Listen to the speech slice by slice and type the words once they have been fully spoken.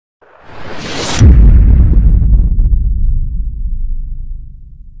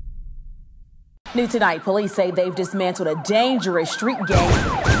New tonight, police say they've dismantled a dangerous street gang.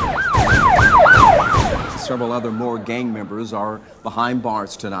 Several other more gang members are behind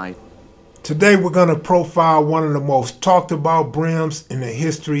bars tonight. Today we're going to profile one of the most talked about Brims in the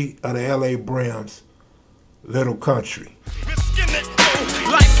history of the LA Brims, Lil Kountry.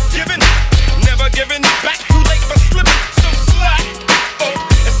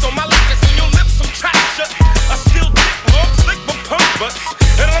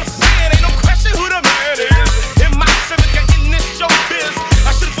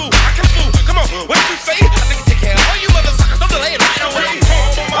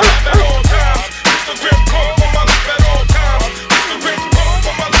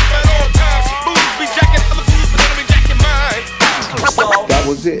 That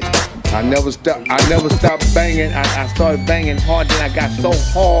was it. I never stopped banging. I started banging hard, then I got so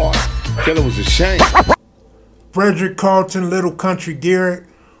hard till it was a shame. Frederick Carlton Lil Kountry Garret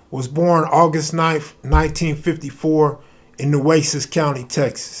was born August 9th, 1954 in Nueces County,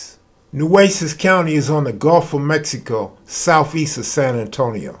 Texas. Nueces County is on the Gulf of Mexico, southeast of San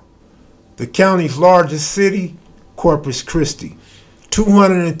Antonio. The county's largest city, Corpus Cristi,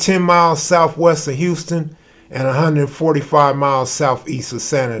 210 miles southwest of Houston and 145 miles southeast of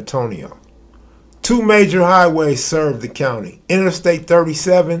San Antonio. Two major highways serve the county, Interstate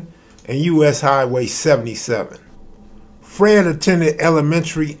 37 and US Highway 77. Fred attended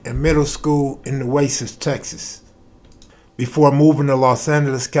elementary and middle school in Nueces, Texas, before moving to Los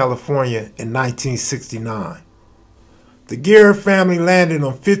Angeles, California in 1969. The Garret family landed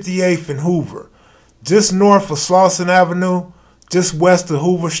on 58th and Hoover, just north of Slauson Avenue, just west of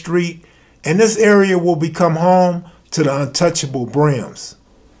Hoover Street, and this area will become home to the Untouchable Brims.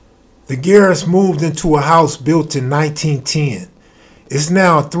 The Garrets moved into a house built in 1910. It's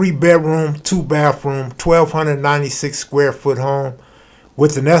now a 3-bedroom, 2-bathroom, 1,296 square foot home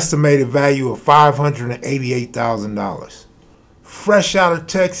with an estimated value of $588,000. Fresh out of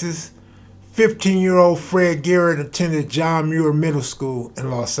Texas, 15-year-old Fred Garret attended John Muir Middle School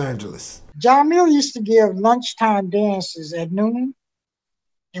in Los Angeles. John Muir used to give lunchtime dances at noon,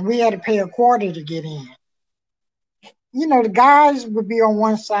 and we had to pay a quarter to get in. You know, the guys would be on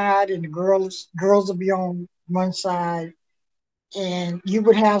one side and the girls would be on one side, and you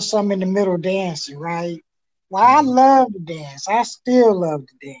would have some in the middle dancing, right? Well, I love to dance. I still love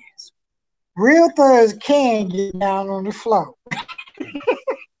to dance. Real thugs can get down on the floor.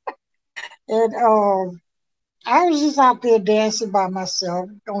 And I was just out there dancing by myself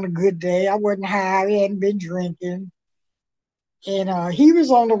on a good day. I wasn't high. I hadn't been drinking. And he was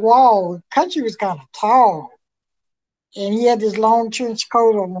on the wall. Kountry was kind of tall. And he had this long trench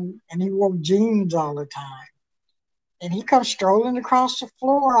coat on, and he wore jeans all the time. And he comes strolling across the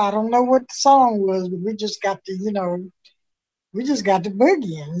floor. I don't know what the song was, but we just got the, we just got the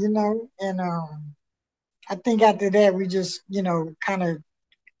boogieing, And I think after that, we just,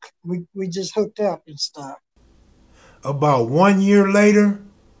 we just hooked up and stuff. About 1 year later,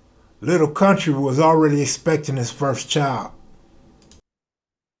 Lil Kountry was already expecting his first child.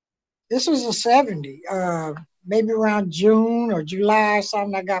 This was a 70, maybe around June or July or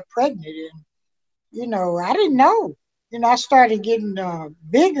something, I got pregnant. And, I didn't know. I started getting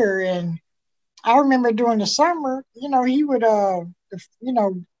bigger, and I remember during the summer, he would,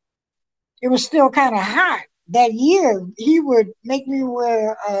 it was still kind of hot. That year, he would make me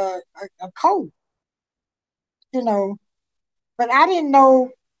wear a coat, but I didn't know,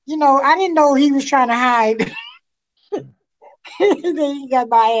 I didn't know he was trying to hide. Then he got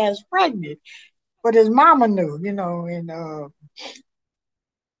my ass pregnant, but his mama knew, and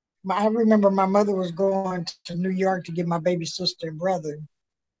I remember my mother was going to New York to get my baby sister and brother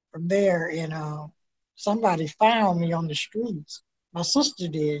from there, and somebody found me on the streets. My sister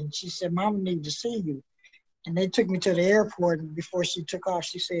did, and she said, "Mama need to see you." And they took me to the airport, and before she took off,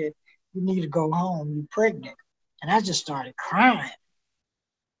 she said, "You need to go home, you're pregnant." And I just started crying.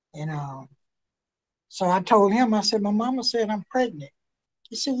 And so I told him, I said, "My mama said I'm pregnant."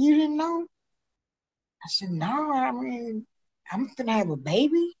 He said, "You didn't know?" I said, "No, I mean, I'm gonna have a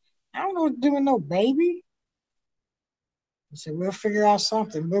baby. I don't know what to do with no baby." He said, "We'll figure out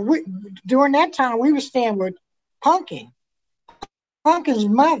something." But during that time, we were staying with Pumpkin. Pumpkin's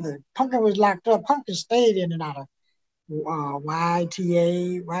mother. Pumpkin was locked up. Pumpkin stayed in and out of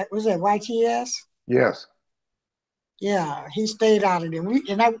YTA. Was that YTS? Yes. Yeah, he stayed out of there. Me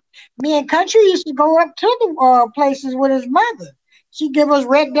and Kountry used to go up to the places with his mother. She'd give us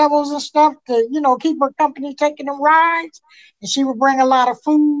Red Devils and stuff to, keep her company, taking them rides. And she would bring a lot of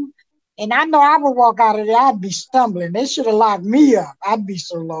food. And I know I would walk out of there, I'd be stumbling. They should have locked me up. I'd be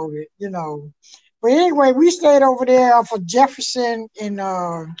so loaded, But anyway, we stayed over there off of Jefferson, and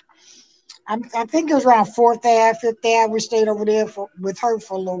I I think it was around 4th Ave, 5th Ave. We stayed over there with her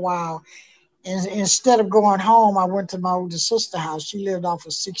for a little while. And instead of going home, I went to my older sister's house. She lived off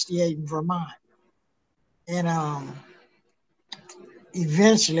of 68 in Vermont. And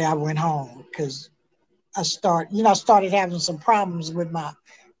eventually I went home because I started having some problems with my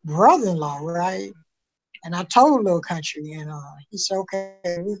brother-in-law, right? And I told Lil Kountry, and he said, okay,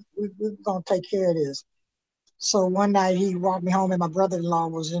 we're going to take care of this. So one night he walked me home, and my brother-in-law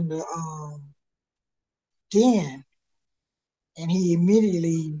was in the den, and he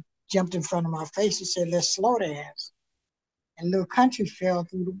immediately jumped in front of my face. He said, let's slow dance. And Lil Kountry fell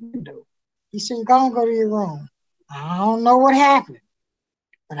through the window. He said, go to your room. I don't know what happened,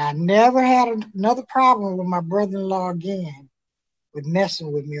 but I never had another problem with my brother-in-law again with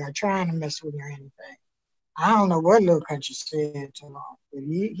messing with me or trying to mess with me or anything. I don't know what Lil Kountry said to him, but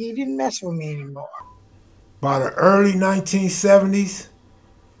he didn't mess with me anymore. By the early 1970s,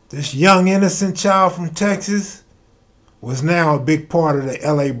 this young innocent child from Texas was now a big part of the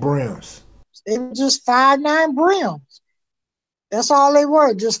LA Brims. They were just 5'9" Brims. That's all they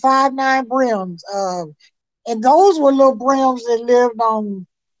were, just 5'9" Brims. And those were little Brims that lived on,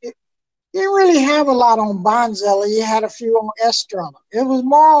 you didn't really have a lot on Bonzella. You had a few on Estrella. It was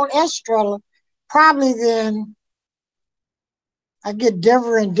more on Estrella probably than, I get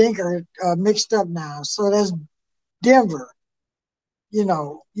Denver and Dinker mixed up now. So that's Denver. You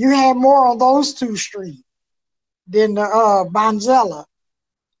know, you had more on those two streets than the Bonzella.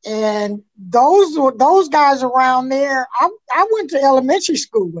 And those guys around there, I went to elementary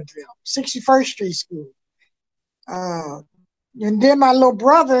school with them, 61st Street School. And then my little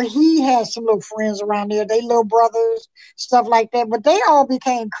brother, he had some little friends around there. They little brothers, stuff like that. But they all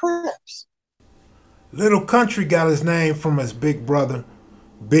became Crips. Lil Kountry got his name from his big brother,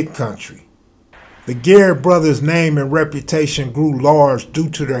 Big Country. The Garret brothers' name and reputation grew large due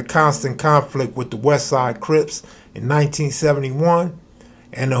to their constant conflict with the West Side Crips in 1971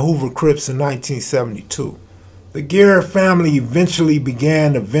 and the Hoover Crips in 1972. The Garret family eventually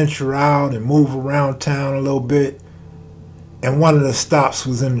began to venture out and move around town a little bit, and one of the stops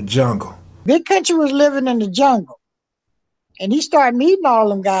was in the jungle. Big Country was living in the jungle, and he started meeting all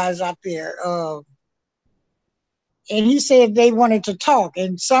them guys out there. And he said they wanted to talk.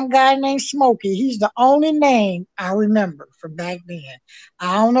 And some guy named Smokey, he's the only name I remember from back then.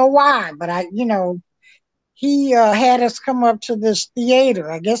 I don't know why, but he had us come up to this theater.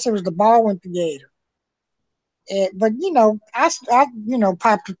 I guess it was the Baldwin Theater. But, I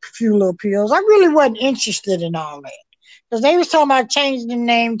popped a few little pills. I really wasn't interested in all that. Because they was talking about changing the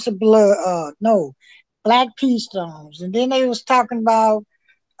name to Black Pea Stones. And then they was talking about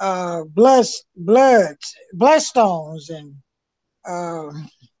Bloodstones, and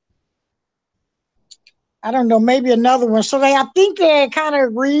I don't know, maybe another one. So I think they kind of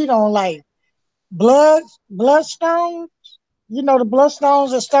agreed on like Bloodstones. You know, the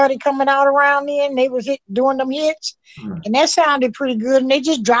Bloodstones that started coming out around then, and they was doing them hits, and that sounded pretty good. And they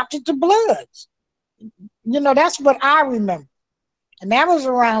just dropped it to Bloods. That's what I remember, and that was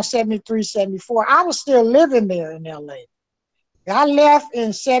around 73, 74. I was still living there in LA. I left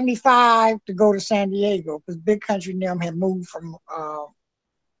in 75 to go to San Diego because Big Country and them had moved from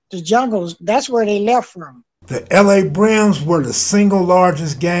the jungles. That's where they left from. The LA Brims were the single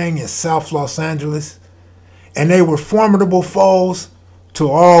largest gang in South Los Angeles, and they were formidable foes to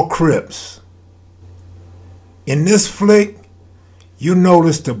all Crips. In this flick, you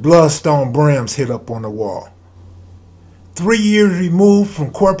notice the Bloodstone Brims hit up on the wall. 3 years removed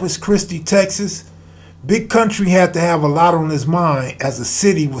from Corpus Cristi, Texas, Big Country had to have a lot on his mind as the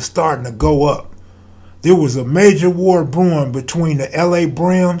city was starting to go up. There was a major war brewing between the LA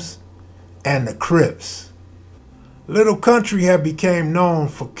Brims and the Crips. Lil Kountry had become known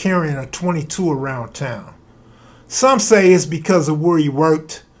for carrying a 22 around town. Some say it's because of where he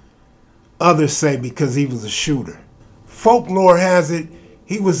worked. Others say because he was a shooter. Folklore has it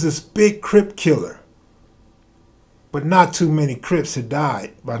he was this big Crip killer. But not too many Crips had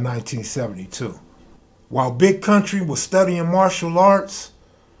died by 1972. While Big Country was studying martial arts,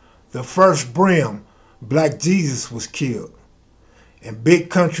 the first Brim, Black Jesus, was killed. And Big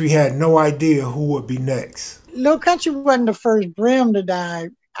Country had no idea who would be next. Lil Kountry wasn't the first Brim to die.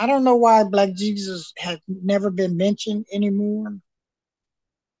 I don't know why Black Jesus had never been mentioned anymore.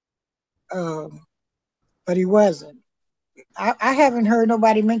 But he wasn't. I haven't heard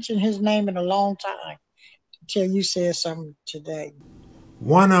nobody mention his name in a long time until you said something today.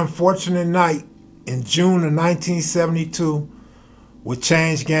 One unfortunate night in June of 1972 would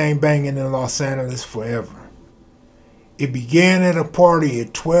change gangbanging in Los Angeles forever. It began at a party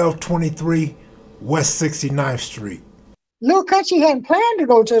at 1223 West 69th Street. Lil Kountry hadn't planned to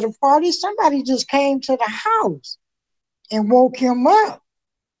go to the party. Somebody just came to the house and woke him up.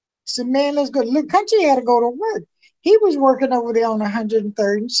 Said, man, let's go. Lil Kountry had to go to work. He was working over there on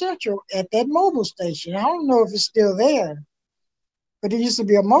 103rd and Central at that mobile station. I don't know if it's still there, but it used to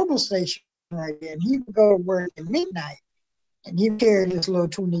be a mobile station right there. And he would go to work at midnight, and he carried this little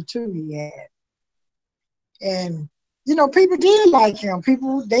 22 he had. And, you know, people did like him.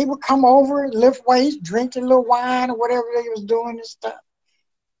 People, they would come over, lift weights, drink a little wine or whatever they was doing and stuff.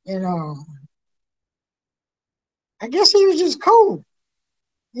 You know, I guess he was just cool,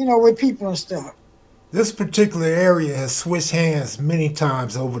 you know, with people and stuff. This particular area has switched hands many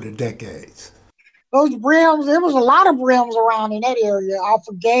times over the decades. Those brims, there was a lot of brims around in that area, off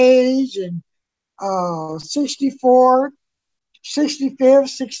of Gage and 64, 65th,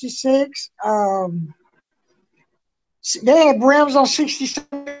 66. They had brims on 67.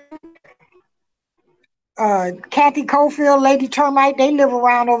 Kathy Cofield, Lady Termite, they live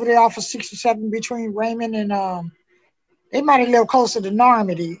around over there off of 67 between Raymond and, they might have lived closer to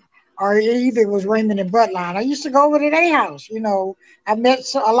Normandy, or either it was Raymond and Buttline. I used to go over to their house, you know. I met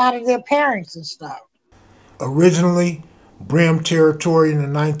a lot of their parents and stuff. Originally, Brim territory in the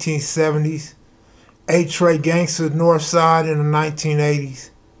 1970s, 8-Tray Gangster North Side in the 1980s,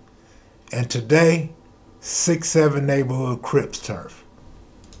 and today, 6-7 Neighborhood Crips turf.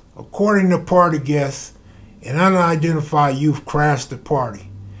 According to party guests, an unidentified youth crashed the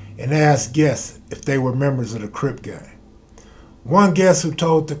party and asked guests if they were members of the Crip gang. One guest who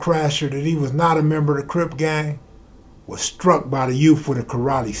told the crasher that he was not a member of the Crip gang was struck by the youth with a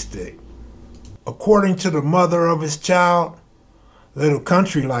karate stick. According to the mother of his child, Lil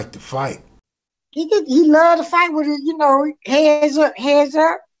Kountry liked to fight. He loved to fight with it, you know, heads up, heads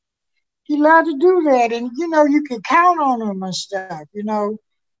up. He loved to do that, and you know, you could count on him and stuff, you know.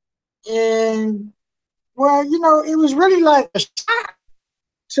 And well, you know, it was really like a shock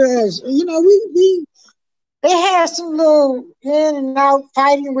to us. You know, they had some little in and out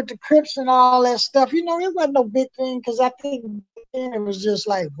fighting with the Crips and all that stuff. You know, it wasn't no big thing because I think it was just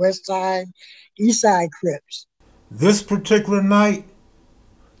like West Side, East Side Crips. This particular night,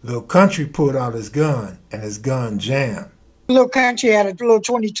 Lil Kountry pulled out his gun and his gun jammed. Lil Kountry had a little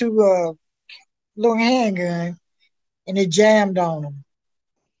 22 little handgun, and it jammed on him.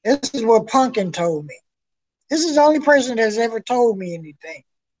 This is what Punkin told me. This is the only person that's ever told me anything.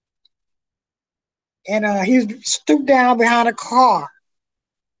 And he stooped down behind a car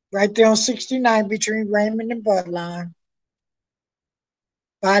right there on 69 between Raymond and Buttline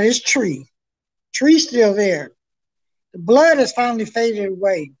by this tree. Tree's still there. The blood has finally faded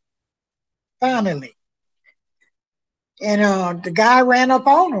away. Finally. And the guy ran up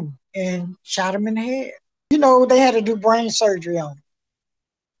on him and shot him in the head. You know, they had to do brain surgery on him.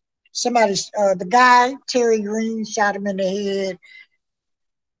 The guy, Terry Green, shot him in the head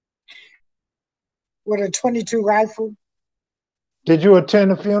with a 22 rifle. Did you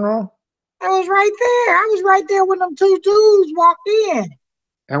attend the funeral? I was right there. I was right there when them two dudes walked in.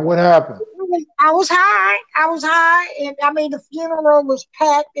 And what happened? I was high. And I mean, the funeral was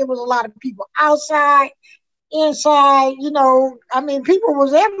packed. There was a lot of people outside, inside, you know. I mean, people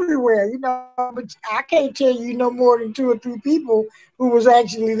was everywhere, you know. But I can't tell you no more than 2 or 3 people who was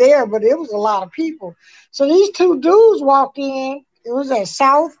actually there, but it was a lot of people. So these two dudes walked in. It was at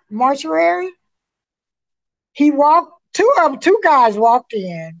South Mortuary. Two guys walked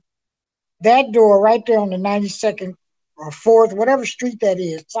in that door right there on the 92nd or 4th, whatever street that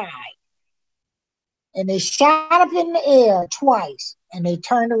is, side. And they shot up in the air twice, and they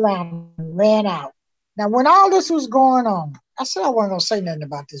turned around and ran out. Now, when all this was going on, I said I wasn't going to say nothing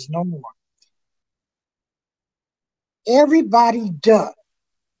about this no more. Everybody ducked,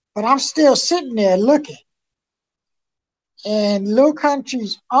 but I'm still sitting there looking. And Lil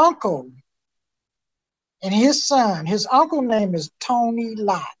Kountry's uncle and his son, his uncle name is Tony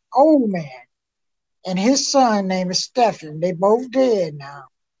Lott, old man, and his son name is Stephen. They both dead now.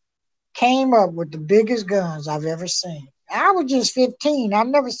 Came up with the biggest guns I've ever seen. I was just 15. I've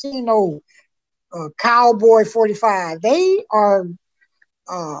never seen no cowboy 45. They are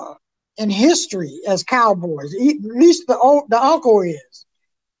in history as cowboys. At least the uncle is.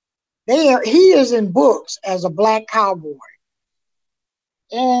 He is in books as a black cowboy.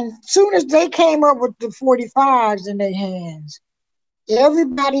 And soon as they came up with the 45s in their hands,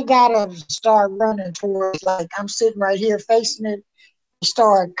 everybody got up and started running towards, like, I'm sitting right here facing it,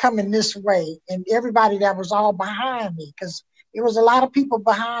 started coming this way. And everybody that was all behind me, because there was a lot of people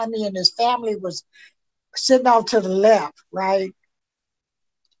behind me, and his family was sitting off to the left, right?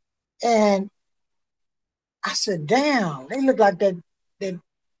 And I said, damn, they look like the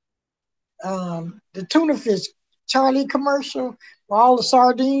tuna fish Charlie commercial where all the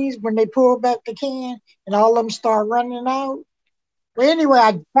sardines, when they pull back the can and all of them start running out? Well, anyway,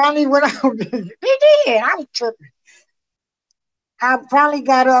 I finally went out. They did. I was tripping. I finally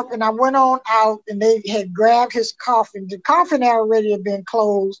got up and I went on out, and they had grabbed his coffin. The coffin already had been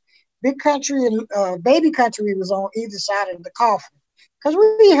closed. Big Country and Baby Country was on either side of the coffin because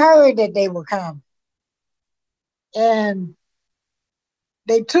we heard that they were coming. And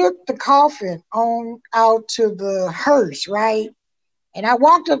they took the coffin on out to the hearse, right? And I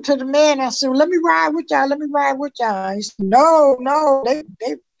walked up to the man. And I said, well, let me ride with y'all. Let me ride with y'all. He said, no.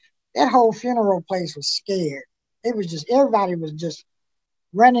 That whole funeral place was scared. It was just, everybody was just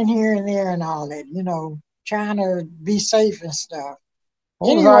running here and there and all that, you know, trying to be safe and stuff.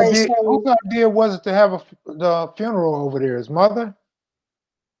 Whose idea was it to have the funeral over there? His mother?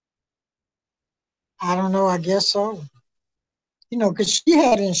 I don't know. I guess so. You know, because she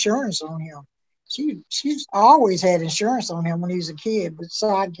had insurance on him. She's always had insurance on him when he was a kid. But so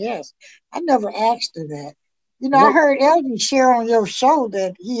I guess I never asked her that. You know, I heard Elvin share on your show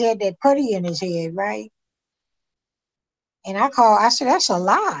that he had that putty in his head, right? And I said, that's a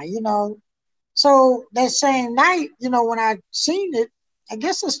lie, you know. So that same night, you know, when I seen it, I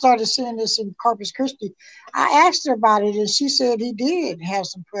guess I started seeing this in Corpus Cristi. I asked her about it, and she said he did have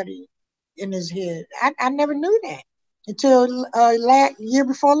some putty in his head. I never knew that until year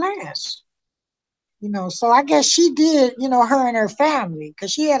before last. You know, so I guess she did, you know, her and her family,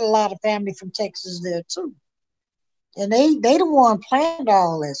 because she had a lot of family from Texas there too. And they the one planned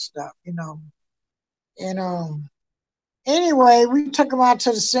all that stuff, you know. And anyway, we took them out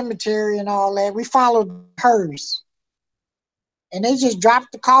to the cemetery and all that. We followed hers. And they just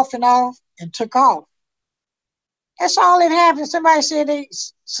dropped the coffin off and took off. That's all that happened. Somebody said they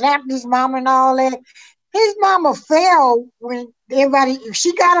slapped his mama and all that. His mama fell when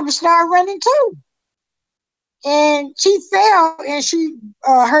she got up and started running too. And she fell and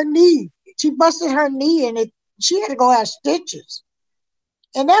her knee, she busted her knee and she had to go have stitches.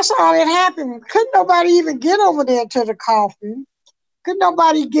 And that's all that happened. Couldn't nobody even get over there to the coffin. Couldn't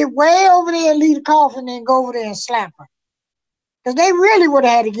nobody get way over there and leave the coffin and go over there and slap her. Because they really would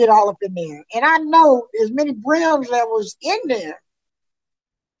have had to get all up in there. And I know as many Brims that was in there,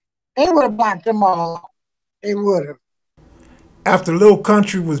 they would have blocked them all out. They would have. After Lil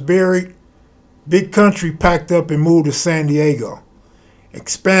Kountry was buried, Big Country packed up and moved to San Diego,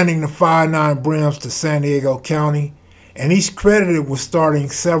 expanding the 5'9" Brims to San Diego County, and he's credited with starting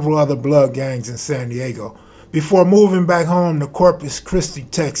several other blood gangs in San Diego before moving back home to Corpus Cristi,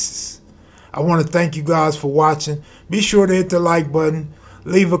 Texas. I want to thank you guys for watching. Be sure to hit the like button,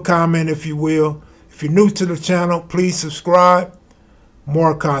 leave a comment if you will. If you're new to the channel, please subscribe.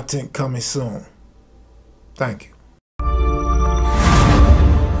 More content coming soon. Thank you.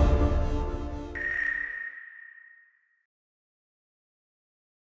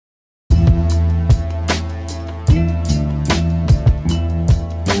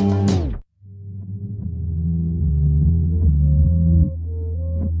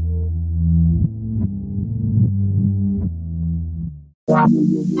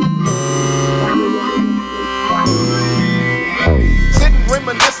 Sitting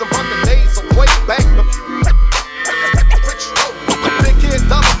reminiscing about the days away.